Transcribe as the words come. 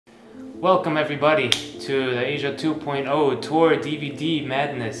Welcome everybody to the Asia 2.0 tour DVD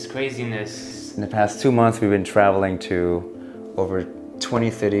madness, craziness. In the past 2 months, we've been traveling to over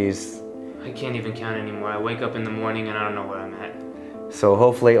 20 cities. I can't even count anymore. I wake up in the morning and I don't know where I'm at. So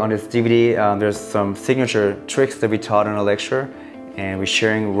hopefully on this DVD, there's some signature tricks that we taught in a lecture, and we're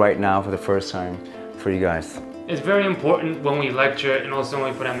sharing right now for the first time for you guys. It's very important when we lecture and also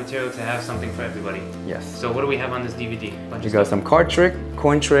when we put out material to have something for everybody. Yes. So what do we have on this DVD? You got some card trick,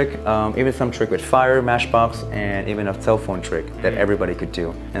 coin trick, even some trick with fire, matchbox, and even a cell phone trick that everybody could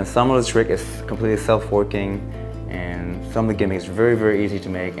do. And some of the trick is completely self-working, and some of the gimmicks are very, very easy to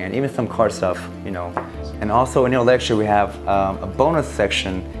make, and even some card stuff, you know. And also in your lecture, we have a bonus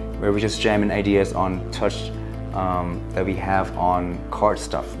section where we just jam in ideas on touch that we have on card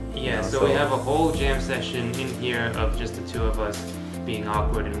stuff. Yeah, so we have a whole jam session in here of just the two of us being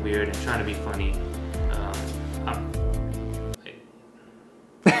awkward and weird and trying to be funny.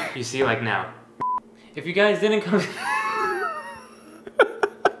 You see, like now. If you guys didn't come...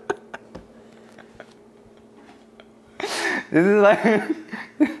 This is like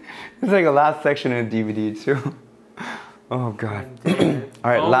it's like a last section in the DVD too. Oh god.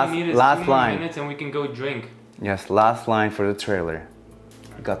 All right, last line. Minutes and we can go drink. Yes, last line for the trailer.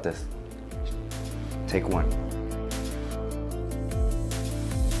 You got this. Take one.